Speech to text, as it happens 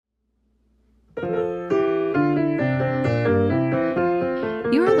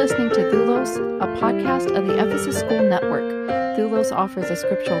listening to Doulos, a podcast of the Ephesus School Network. Doulos offers a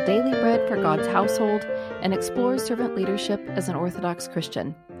scriptural daily bread for God's household and explores servant leadership as an Orthodox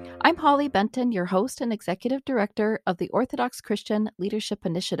Christian. I'm Holly Benton, your host and executive director of the Orthodox Christian Leadership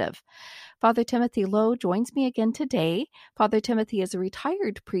Initiative. Father Timothy Lowe joins me again today. Father Timothy is a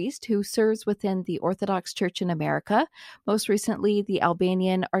retired priest who serves within the Orthodox Church in America, most recently the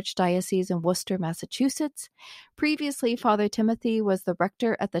Albanian Archdiocese in Worcester, Massachusetts. Previously, Father Timothy was the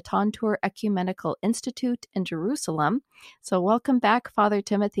rector at the Tantur Ecumenical Institute in Jerusalem. So welcome back, Father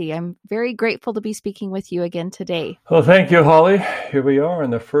Timothy. I'm very grateful to be speaking with you again today. Well, thank you, Holly. Here we are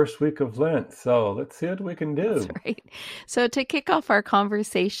in the first week of Lent, so let's see what we can do. That's right. So to kick off our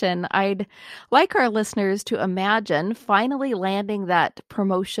conversation, I'd like our listeners to imagine finally landing that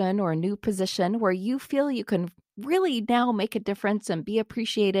promotion or new position where you feel you can really now make a difference and be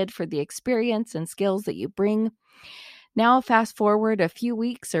appreciated for the experience and skills that you bring. Now, fast forward a few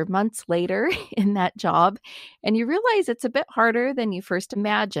weeks or months later in that job, and you realize it's a bit harder than you first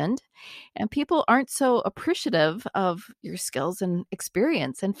imagined, and people aren't so appreciative of your skills and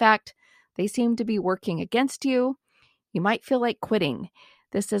experience. In fact, they seem to be working against you. You might feel like quitting.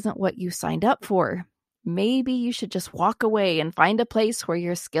 This isn't what you signed up for. Maybe you should just walk away and find a place where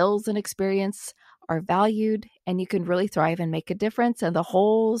your skills and experience are valued and you can really thrive and make a difference, and the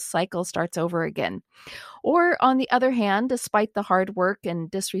whole cycle starts over again. Or on the other hand, despite the hard work and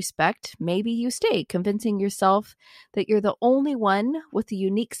disrespect, maybe you stay, convincing yourself that you're the only one with a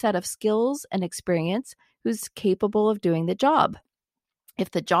unique set of skills and experience who's capable of doing the job.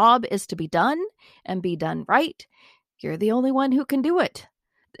 If the job is to be done and be done right, you're the only one who can do it.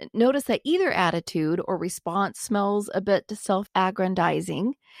 Notice that either attitude or response smells a bit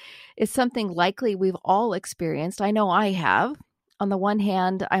self-aggrandizing. It's something likely we've all experienced. I know I have. On the one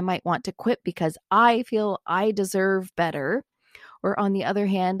hand, I might want to quit because I feel I deserve better. Or on the other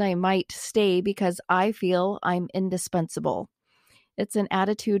hand, I might stay because I feel I'm indispensable. It's an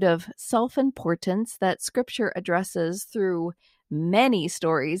attitude of self-importance that Scripture addresses through many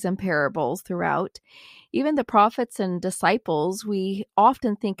stories and parables throughout. Even the prophets and disciples we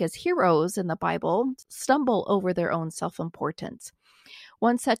often think as heroes in the Bible stumble over their own self-importance.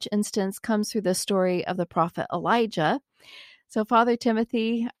 One such instance comes through the story of the prophet Elijah. So, Father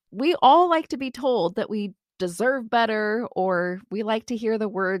Timothy, we all like to be told that we deserve better, or we like to hear the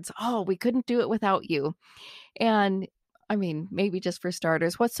words, "Oh, we couldn't do it without you." And I mean, maybe just for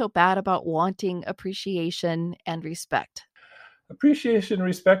starters, what's so bad about wanting appreciation and respect? Appreciation and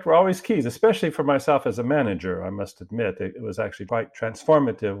respect were always keys, especially for myself as a manager. I must admit, it was actually quite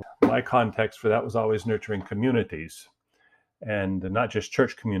transformative. My context for that was always nurturing communities, and not just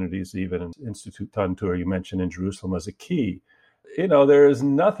church communities, even Institute Tantur you mentioned in Jerusalem was a key. You know, there is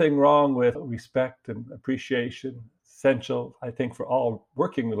nothing wrong with respect and appreciation, essential, I think, for all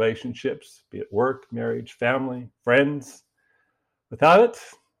working relationships, be it work, marriage, family, friends. Without it,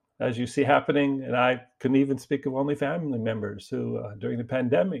 as you see happening, and I can even speak of only family members who, during the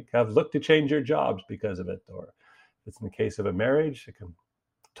pandemic, have looked to change their jobs because of it. Or if it's in the case of a marriage, it can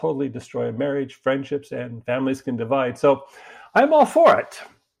totally destroy a marriage, friendships, and families can divide. So I'm all for it.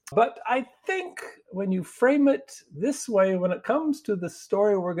 But I think when you frame it this way, when it comes to the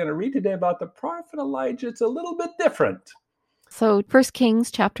story we're going to read today about the prophet Elijah, it's a little bit different. So 1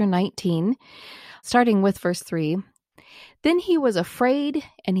 Kings chapter 19, starting with verse 3. Then he was afraid,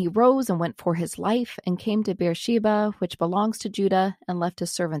 and he rose and went for his life, and came to Beersheba, which belongs to Judah, and left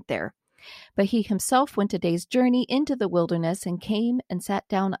his servant there. But he himself went a day's journey into the wilderness, and came and sat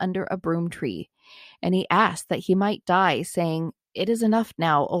down under a broom tree. And he asked that he might die, saying, "It is enough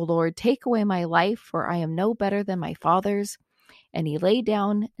now, O Lord, take away my life, for I am no better than my fathers." And he lay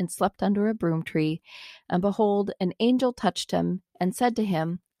down and slept under a broom tree. And behold, an angel touched him, and said to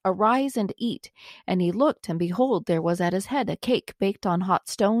him, "Arise and eat." And he looked, and behold, there was at his head a cake baked on hot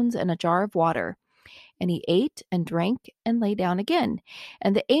stones and a jar of water. And he ate and drank and lay down again.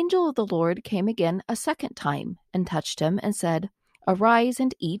 And the angel of the Lord came again a second time and touched him and said, "Arise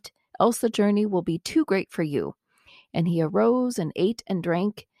and eat, else the journey will be too great for you." And he arose and ate and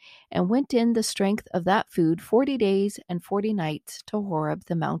drank, and went in the strength of that food 40 days and 40 nights to Horeb,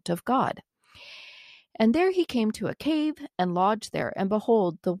 the mount of God. And there he came to a cave and lodged there. And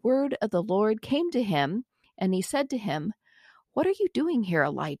behold, the word of the Lord came to him, and he said to him, "What are you doing here,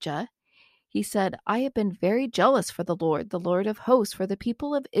 Elijah?" He said, "I have been very jealous for the Lord of hosts, for the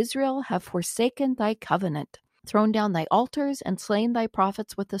people of Israel have forsaken thy covenant, thrown down thy altars, and slain thy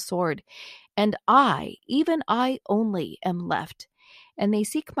prophets with the sword. And I, even I only, am left, and they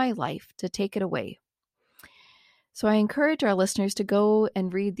seek my life to take it away." So I encourage our listeners to go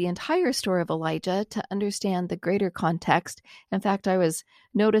and read the entire story of Elijah to understand the greater context. In fact, I was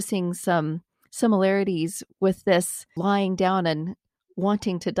noticing some similarities with this lying down and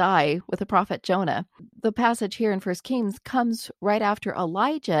wanting to die with the prophet Jonah. The passage here in 1 Kings comes right after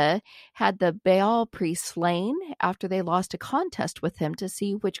Elijah had the Baal priest slain after they lost a contest with him to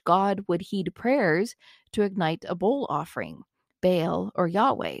see which god would heed prayers to ignite a bowl offering, Baal or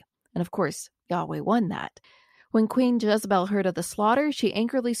Yahweh. And of course, Yahweh won that. When Queen Jezebel heard of the slaughter, she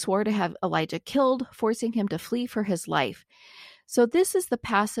angrily swore to have Elijah killed, forcing him to flee for his life. So this is the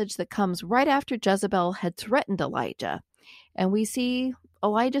passage that comes right after Jezebel had threatened Elijah. And we see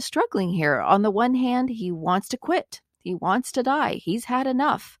Elijah struggling here. On the one hand, he wants to quit. He wants to die. He's had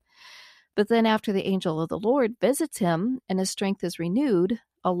enough. But then after the angel of the Lord visits him and his strength is renewed,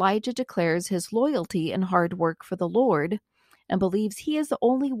 Elijah declares his loyalty and hard work for the Lord, and believes he is the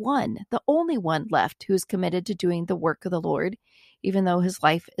only one left who is committed to doing the work of the Lord, even though his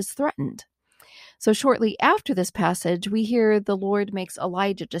life is threatened. So shortly after this passage, we hear the Lord makes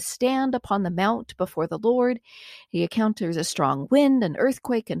Elijah to stand upon the mount before the Lord. He encounters a strong wind, an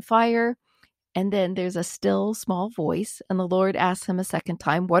earthquake, and fire. And then there's a still small voice, and the Lord asks him a second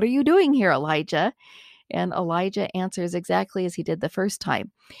time, "What are you doing here, Elijah?" And Elijah answers exactly as he did the first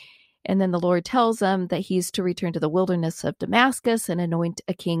time. And then the Lord tells him that he's to return to the wilderness of Damascus and anoint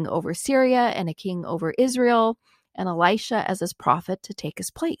a king over Syria and a king over Israel, and Elisha as his prophet to take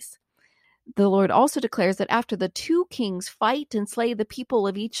his place. The Lord also declares that after the two kings fight and slay the people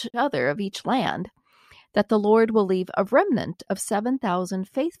of each land, that the Lord will leave a remnant of 7,000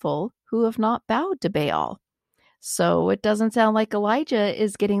 faithful who have not bowed to Baal. So it doesn't sound like Elijah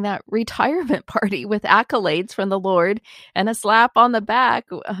is getting that retirement party with accolades from the Lord and a slap on the back.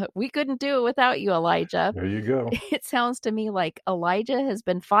 We couldn't do it without you, Elijah. There you go. It sounds to me like Elijah has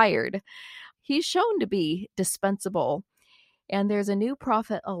been fired. He's shown to be dispensable. And there's a new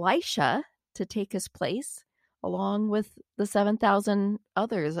prophet, Elisha, to take his place, along with the 7,000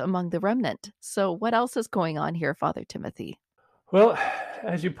 others among the remnant. So what else is going on here, Father Timothy? Well,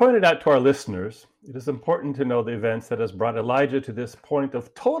 as you pointed out to our listeners, it is important to know the events that has brought Elijah to this point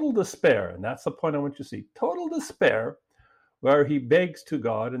of total despair. And that's the point I want you to see. Total despair, where he begs to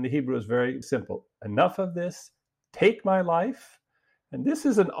God, and the Hebrew is very simple. Enough of this, take my life. And this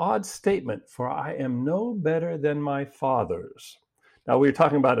is an odd statement, for I am no better than my fathers. Now, we're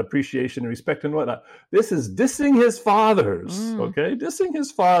talking about appreciation and respect and whatnot. This is dissing his fathers, okay? Dissing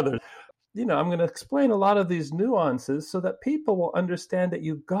his fathers. I'm going to explain a lot of these nuances so that people will understand that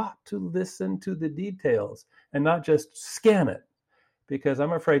you've got to listen to the details and not just scan it. Because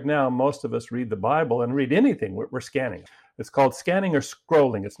I'm afraid now most of us read the Bible and read anything. We're scanning. It's called scanning or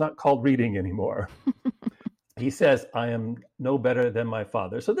scrolling. It's not called reading anymore. He says, I am no better than my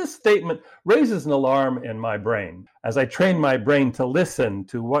father. So this statement raises an alarm in my brain as I train my brain to listen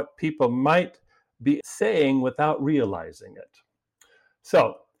to what people might be saying without realizing it.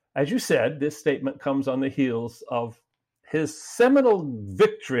 So, as you said, this statement comes on the heels of his seminal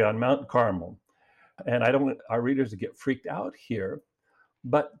victory on Mount Carmel. And I don't want our readers to get freaked out here,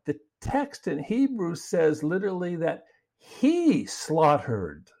 but the text in Hebrew says literally that he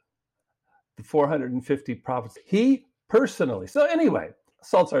slaughtered the 450 prophets. He personally. So anyway,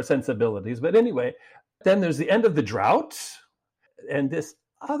 assaults our sensibilities. But anyway, then there's the end of the drought and this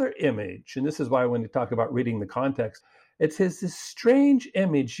other image. And this is why when you talk about reading the context, it's this strange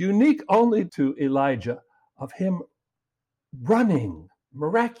image, unique only to Elijah, of him running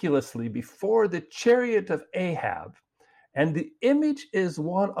miraculously before the chariot of Ahab. And the image is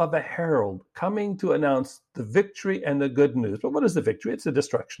one of a herald coming to announce the victory and the good news. But what is the victory? It's the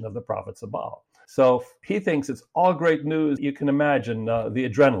destruction of the prophets of Baal. So he thinks it's all great news. You can imagine the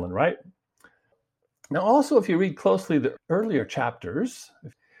adrenaline, right? Now, also, if you read closely the earlier chapters,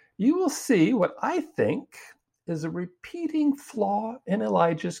 you will see what I think is a repeating flaw in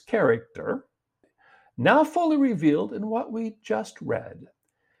Elijah's character, now fully revealed in what we just read.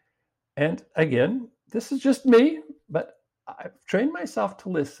 And again, this is just me, but I've trained myself to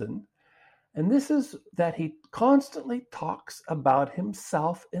listen. And this is that he constantly talks about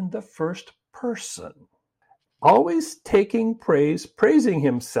himself in the first person, always taking praise, praising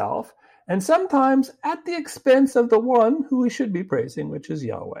himself, and sometimes at the expense of the one who we should be praising, which is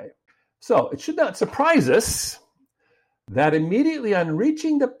Yahweh. So it should not surprise us that immediately on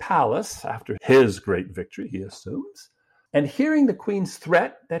reaching the palace, after his great victory, he assumes, and hearing the queen's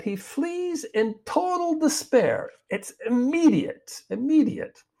threat, that he flees in total despair. It's immediate.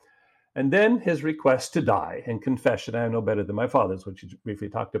 And then his request to die and confession, I am no better than my fathers, which you briefly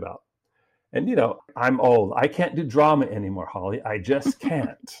talked about. And, I'm old. I can't do drama anymore, Holly. I just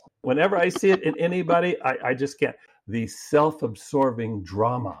can't. Whenever I see it in anybody, I just can't. The self-absorbing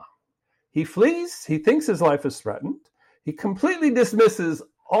drama. He flees. He thinks his life is threatened. He completely dismisses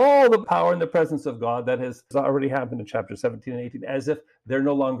all the power and the presence of God that has already happened in chapter 17 and 18 as if they're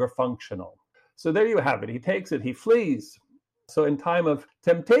no longer functional. So there you have it. He takes it. He flees. So in time of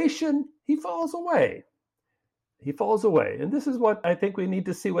temptation, he falls away. He falls away. And this is what I think we need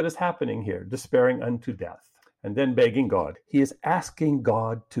to see what is happening here, despairing unto death, and then begging God. He is asking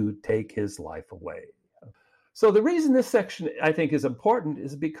God to take his life away. So the reason this section, I think, is important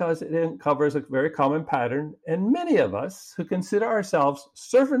is because it covers a very common pattern in many of us who consider ourselves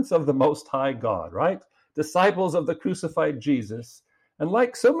servants of the Most High God, right? Disciples of the crucified Jesus. And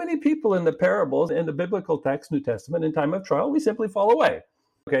like so many people in the parables, in the biblical text, New Testament, in time of trial, we simply fall away.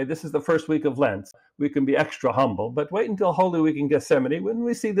 Okay, this is the first week of Lent. We can be extra humble, but wait until Holy Week in Gethsemane when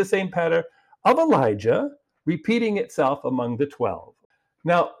we see the same pattern of Elijah repeating itself among the 12.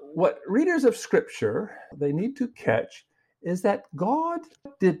 Now, what readers of Scripture, they need to catch is that God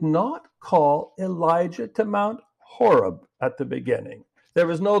did not call Elijah to Mount Horeb at the beginning. There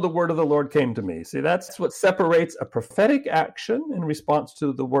was no, the word of the Lord came to me. See, that's what separates a prophetic action in response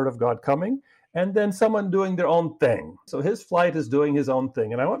to the word of God coming, and then someone doing their own thing. So his flight is doing his own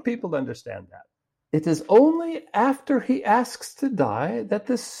thing, and I want people to understand that. It is only after he asks to die that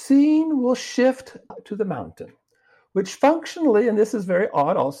the scene will shift to the mountain, which functionally, and this is very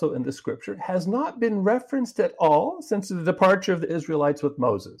odd also in the scripture, has not been referenced at all since the departure of the Israelites with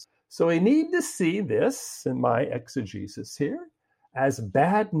Moses. So we need to see this, in my exegesis here, as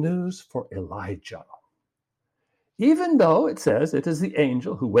bad news for Elijah. Even though it says it is the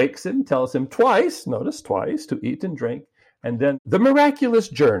angel who wakes him, tells him twice, notice twice, to eat and drink, and then the miraculous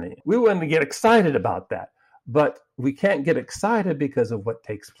journey. We want to get excited about that, but we can't get excited because of what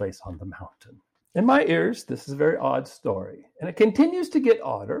takes place on the mountain. In my ears, this is a very odd story. And it continues to get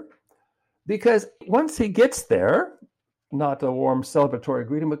odder because once he gets there, not a warm celebratory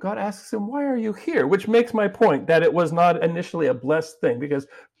greeting, but God asks him, why are you here? Which makes my point that it was not initially a blessed thing, because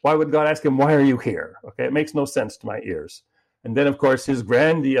why would God ask him, why are you here? Okay, it makes no sense to my ears. And then, of course, his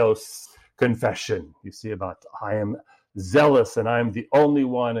grandiose confession, you see about, I am zealous and I am the only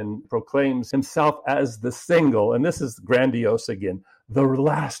one, and proclaims himself as the single, and this is grandiose again, the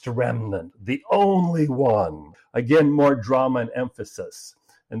last remnant, the only one. Again, more drama and emphasis.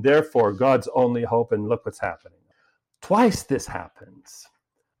 And therefore, God's only hope, and look what's happening. Twice this happens.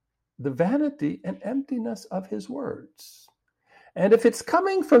 The vanity and emptiness of his words. And if it's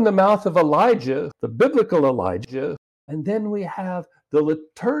coming from the mouth of Elijah, the biblical Elijah, and then we have the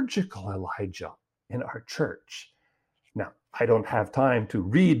liturgical Elijah in our church. Now, I don't have time to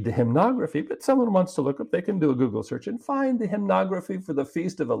read the hymnography, but someone wants to look up, they can do a Google search and find the hymnography for the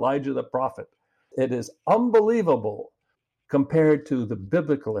feast of Elijah the prophet. It is unbelievable compared to the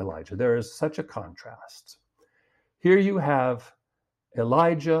biblical Elijah. There is such a contrast. Here you have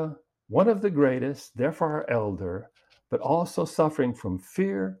Elijah, one of the greatest, therefore our elder, but also suffering from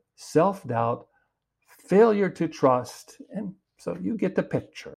fear, self-doubt, failure to trust, and so you get the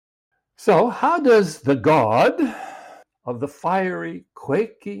picture. So how does the God of the fiery,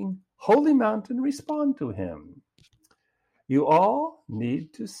 quaking, holy mountain respond to him? You all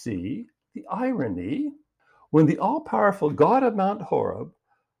need to see the irony when the all-powerful God of Mount Horeb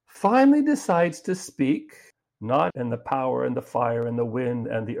finally decides to speak, not in the power and the fire and the wind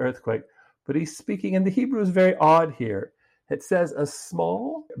and the earthquake, but he's speaking, and the Hebrew is very odd here. It says a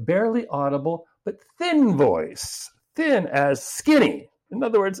small, barely audible, but thin voice, thin as skinny. In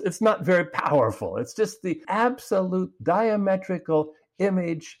other words, it's not very powerful. It's just the absolute diametrical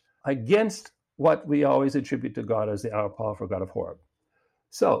image against what we always attribute to God as the all-powerful God of Horeb.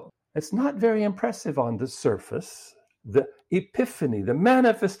 So it's not very impressive on the surface, the epiphany, the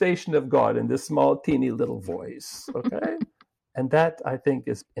manifestation of God in this small, teeny little voice, okay? And that, I think,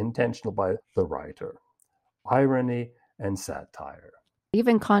 is intentional by the writer. Irony and satire.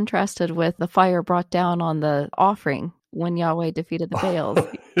 Even contrasted with the fire brought down on the offering when Yahweh defeated the Baals.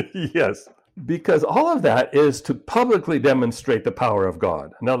 Yes, because all of that is to publicly demonstrate the power of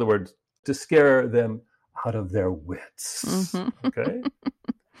God. In other words, to scare them out of their wits, okay?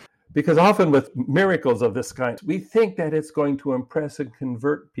 Because often with miracles of this kind, we think that it's going to impress and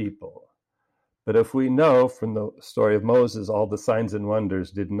convert people. But if we know from the story of Moses, all the signs and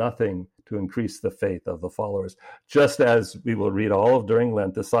wonders did nothing to increase the faith of the followers. Just as we will read all of during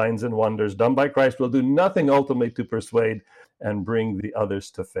Lent, the signs and wonders done by Christ will do nothing ultimately to persuade and bring the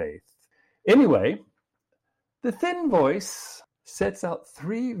others to faith. Anyway, the thin voice sets out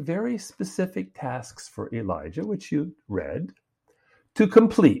 3 very specific tasks for Elijah, which you read, to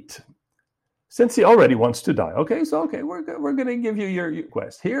complete. Since he already wants to die. Okay, we're going to give you your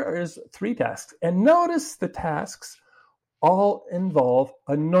request. Here is 3 tasks. And notice the tasks all involve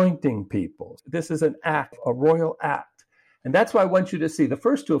anointing people. This is an act, a royal act. And that's why I want you to see the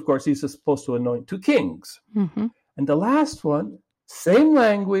first 2, of course, he's supposed to anoint 2 kings. Mm-hmm. And the last one, same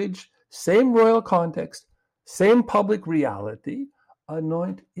language, same royal context, same public reality,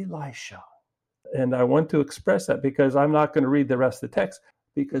 anoint Elisha. And I want to express that because I'm not going to read the rest of the text,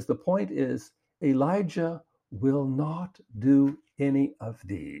 because the point is Elijah will not do any of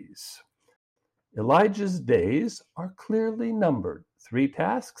these. Elijah's days are clearly numbered. 3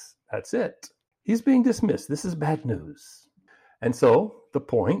 tasks, that's it. He's being dismissed. This is bad news. And so the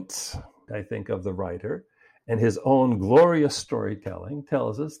point, I think, of the writer and his own glorious storytelling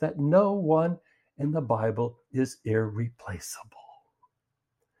tells us that no one in the Bible is irreplaceable.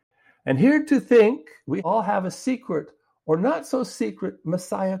 And here to think we all have a secret or not so secret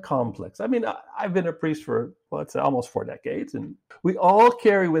Messiah complex. I mean, I've been a priest for, let's say, almost 4 decades, and we all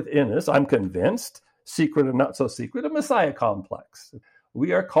carry within us, I'm convinced, secret or not so secret, a Messiah complex.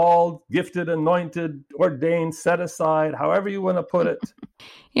 We are called, gifted, anointed, ordained, set aside, however you want to put it.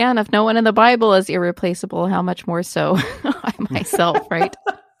 Yeah, and if no one in the Bible is irreplaceable, how much more so I myself, right?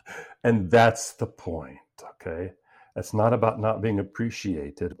 And that's the point, okay? It's not about not being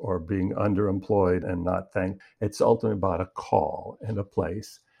appreciated or being underemployed and not thanked. It's ultimately about a call and a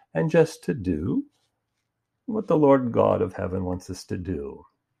place and just to do what the Lord God of heaven wants us to do.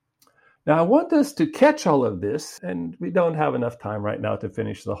 Now, I want us to catch all of this, and we don't have enough time right now to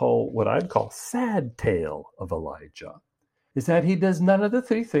finish the whole, what I'd call, sad tale of Elijah, is that he does none of the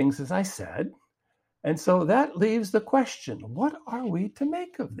 3 things, as I said. And so that leaves the question, what are we to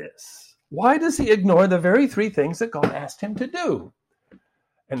make of this? Why does he ignore the very 3 things that God asked him to do?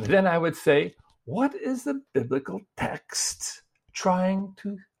 And then I would say, what is the biblical text trying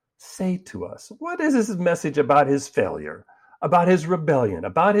to say to us? What is his message about his failure, about his rebellion,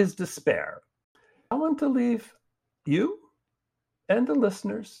 about his despair? I want to leave you and the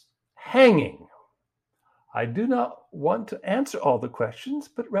listeners hanging. I do not want to answer all the questions,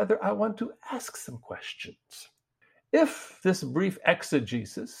 but rather I want to ask some questions. If this brief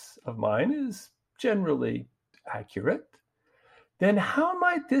exegesis of mine is generally accurate, then how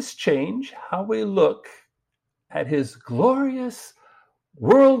might this change how we look at his glorious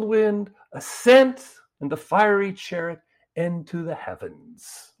whirlwind ascent in the fiery chariot into the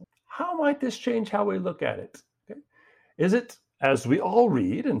heavens? How might this change how we look at it? Okay? Is it, as we all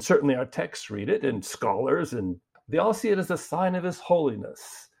read, and certainly our texts read it, and scholars, and they all see it as a sign of his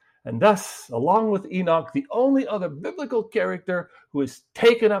holiness, and thus, along with Enoch, the only other biblical character who is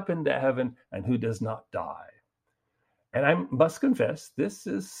taken up into heaven and who does not die? And I must confess, this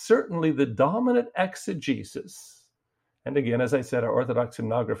is certainly the dominant exegesis. And again, as I said, our Orthodox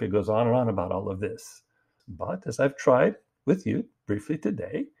hymnography goes on and on about all of this. But as I've tried with you briefly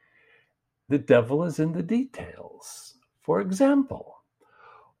today, the devil is in the details. For example,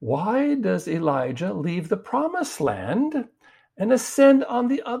 why does Elijah leave the promised land and ascend on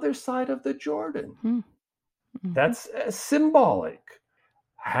the other side of the Jordan? Mm-hmm. That's symbolic.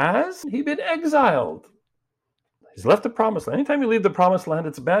 Has he been exiled? He's left the promised land. Anytime you leave the promised land,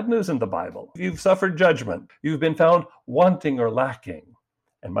 it's bad news in the Bible. You've suffered judgment. You've been found wanting or lacking.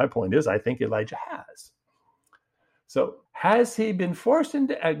 And my point is, I think Elijah has. So has he been forced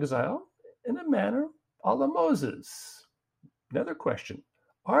into exile in a manner a la Moses? Another question.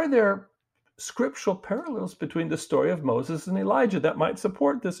 Are there scriptural parallels between the story of Moses and Elijah that might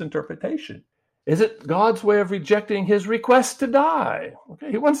support this interpretation? Is it God's way of rejecting his request to die?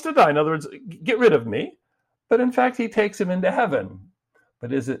 Okay, he wants to die. In other words, get rid of me. But in fact, he takes him into heaven.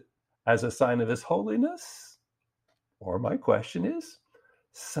 But is it as a sign of his holiness? Or my question is,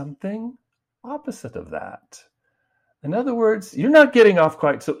 something opposite of that? In other words, you're not getting off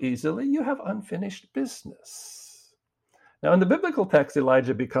quite so easily. You have unfinished business. Now, in the biblical text,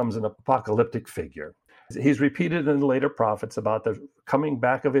 Elijah becomes an apocalyptic figure. He's repeated in the later prophets about the coming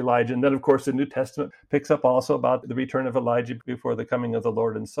back of Elijah. And then, of course, the New Testament picks up also about the return of Elijah before the coming of the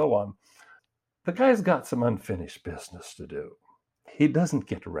Lord and so on. The guy's got some unfinished business to do. He doesn't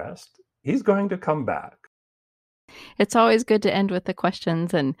get rest. He's going to come back. It's always good to end with the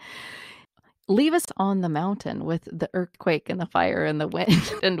questions and leave us on the mountain with the earthquake and the fire and the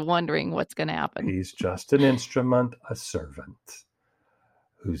wind and wondering what's going to happen. He's just an instrument, a servant,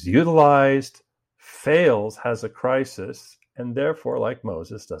 who's utilized, fails, has a crisis, and therefore, like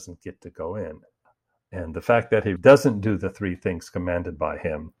Moses, doesn't get to go in. And the fact that he doesn't do the 3 things commanded by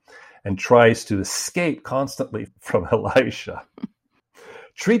him and tries to escape constantly from Elisha,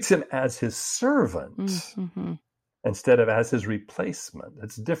 treats him as his servant instead of as his replacement.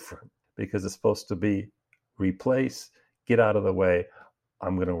 It's different. because it's supposed to be replace, get out of the way.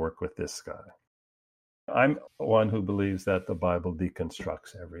 I'm going to work with this guy. I'm one who believes that the Bible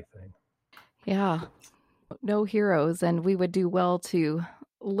deconstructs everything. Yeah. No heroes, and we would do well to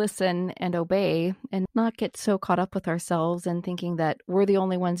listen and obey and not get so caught up with ourselves and thinking that we're the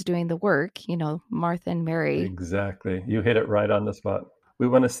only ones doing the work, Martha and Mary. Exactly. You hit it right on the spot. We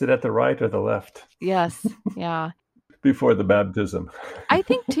want to sit at the right or the left. Yes. Yeah. Before the baptism. I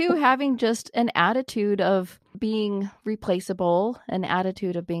think, too, having just an attitude of being replaceable, an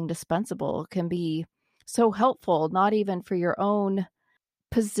attitude of being dispensable can be so helpful, not even for your own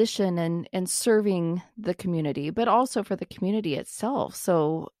position and serving the community, but also for the community itself.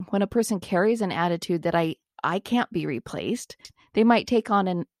 So when a person carries an attitude that I can't be replaced, they might take on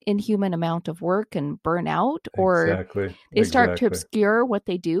an inhuman amount of work and burn out, or they start to obscure what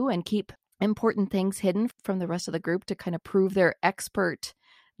they do and keep important things hidden from the rest of the group to kind of prove their expert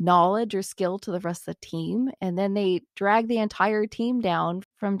knowledge or skill to the rest of the team. And then they drag the entire team down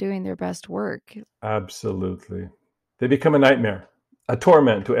from doing their best work. Absolutely. They become a nightmare, a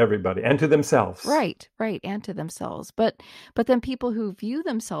torment to everybody and to themselves. Right. And to themselves. But then people who view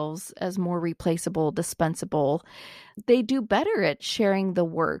themselves as more replaceable, dispensable, they do better at sharing the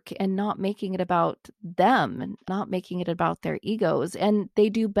work and not making it about them and not making it about their egos. And they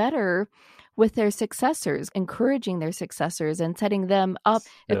do better with their successors, encouraging their successors and setting them up,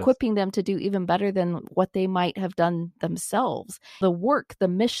 equipping them to do even better than what they might have done themselves. The work, the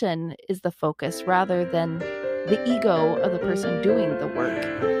mission is the focus rather than the ego of the person doing the work.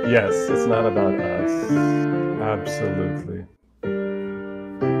 Yes, it's not about us. Absolutely.